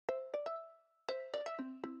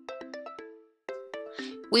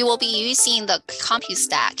We will be using the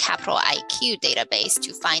Compustat Capital IQ database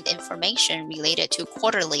to find information related to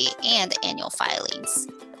quarterly and annual filings.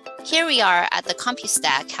 Here we are at the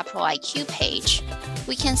Compustat Capital IQ page.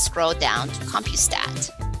 We can scroll down to Compustat.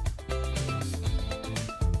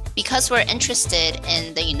 Because we're interested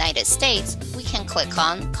in the United States, we can click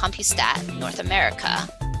on Compustat North America.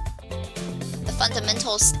 The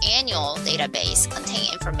Fundamentals Annual database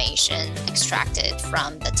contains information extracted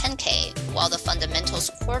from the 10K, while the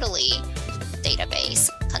Fundamentals Quarterly database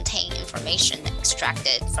contains information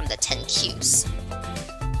extracted from the 10Qs.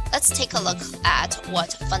 Let's take a look at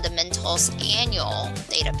what Fundamentals Annual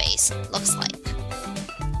database looks like.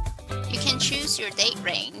 You can choose your date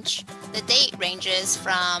range. The date ranges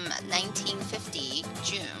from 1950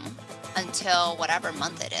 June until whatever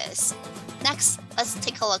month it is. Next, let's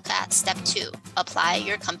take a look at step 2, apply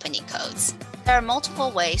your company codes. There are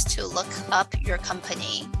multiple ways to look up your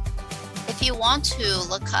company. If you want to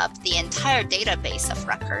look up the entire database of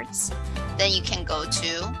records, then you can go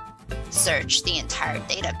to search the entire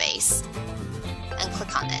database and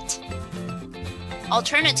click on it.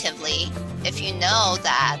 Alternatively, if you know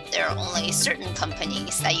that there are only certain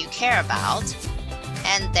companies that you care about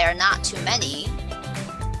and there are not too many,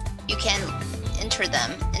 you can enter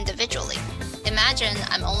them individually. Imagine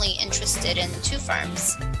I'm only interested in 2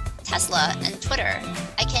 firms, Tesla and Twitter.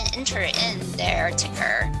 I can enter in their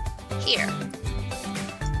ticker here.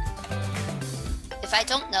 If I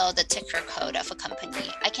don't know the ticker code of a company,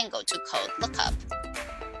 I can go to Code Lookup.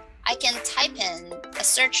 I can type in a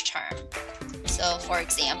search term. So for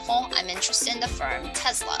example, I'm interested in the firm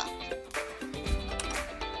Tesla,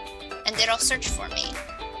 and it'll search for me.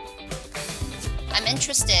 I'm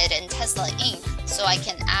interested in Tesla Inc., so I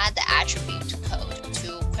can add the attribute code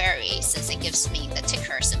to query since it gives me the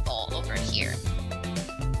ticker symbol over here.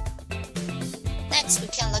 Next, we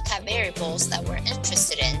can look at variables that we're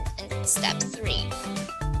interested in step 3.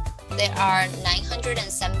 There are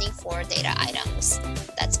 974 data items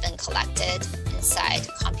that's been collected inside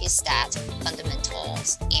Compustat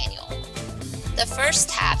Fundamentals Annual. The first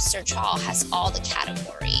tab, Search All, has all the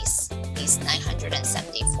categories, these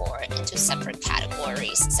 974 into separate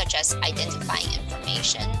categories such as identifying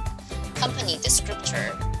information, company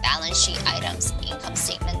descriptor, balance sheet items, income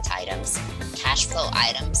statement items, cash flow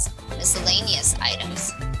items, miscellaneous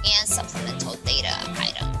items, and supplemental data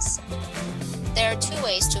items. There are 2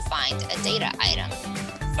 ways to find a data item.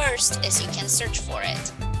 First is you can search for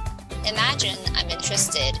it. Imagine I'm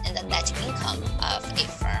interested in the net income of a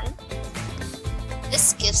firm.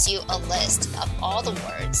 This gives you a list of all the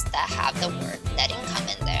words that have the word net income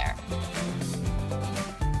in there.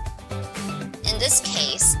 In this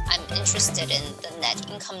case, I'm interested in the net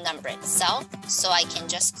income number itself, so I can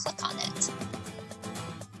just click on it.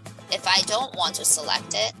 If I don't want to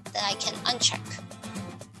select it, then I can uncheck,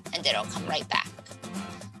 and it'll come right back.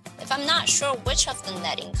 If I'm not sure which of the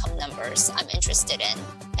net income numbers I'm interested in,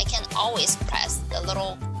 I can always press the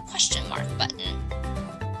little question mark button.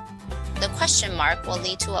 The question mark will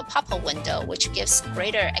lead to a pop-up window which gives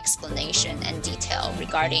greater explanation and detail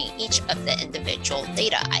regarding each of the individual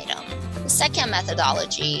data item. The second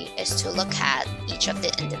methodology is to look at each of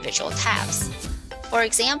the individual tabs. For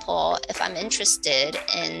example, if I'm interested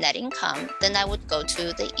in net income, then I would go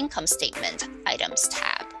to the Income Statement Items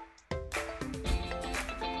tab.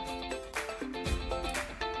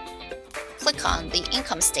 Click on the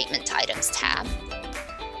Income Statement Items tab,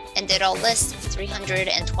 and it'll list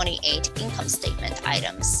 328 income statement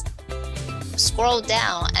items. Scroll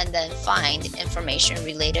down and then find information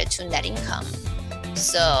related to net income.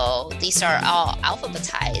 So these are all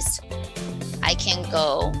alphabetized. I can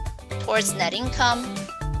go towards net income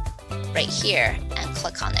right here and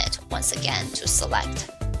click on it once again to select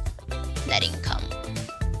net income.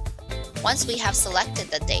 Once we have selected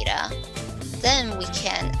the data, then we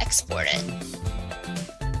can export it.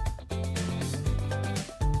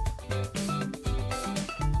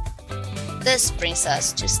 This brings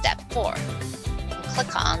us to step 4.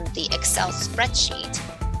 Click on the Excel spreadsheet.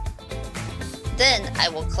 Then I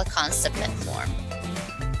will click on Submit Form.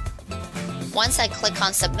 Once I click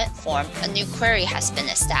on Submit Form, a new query has been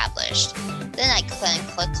established. Then I can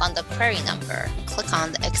click on the query number, click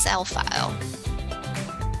on the Excel file,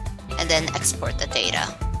 and then export the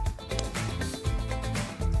data.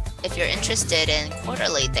 If you're interested in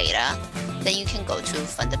quarterly data, then you can go to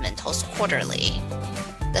Fundamentals Quarterly.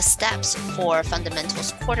 The steps for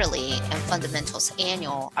Fundamentals Quarterly and Fundamentals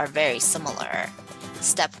Annual are very similar.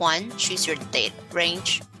 Step 1, choose your date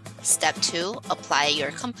range. Step 2, apply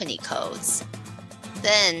your company codes.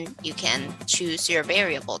 Then you can choose your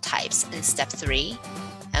variable types in step 3.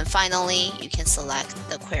 And finally, you can select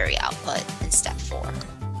the query output in step 4.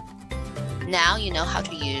 Now you know how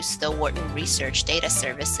to use the Wharton Research Data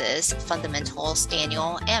Services Fundamentals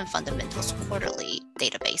Annual and Fundamentals Quarterly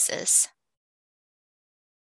databases.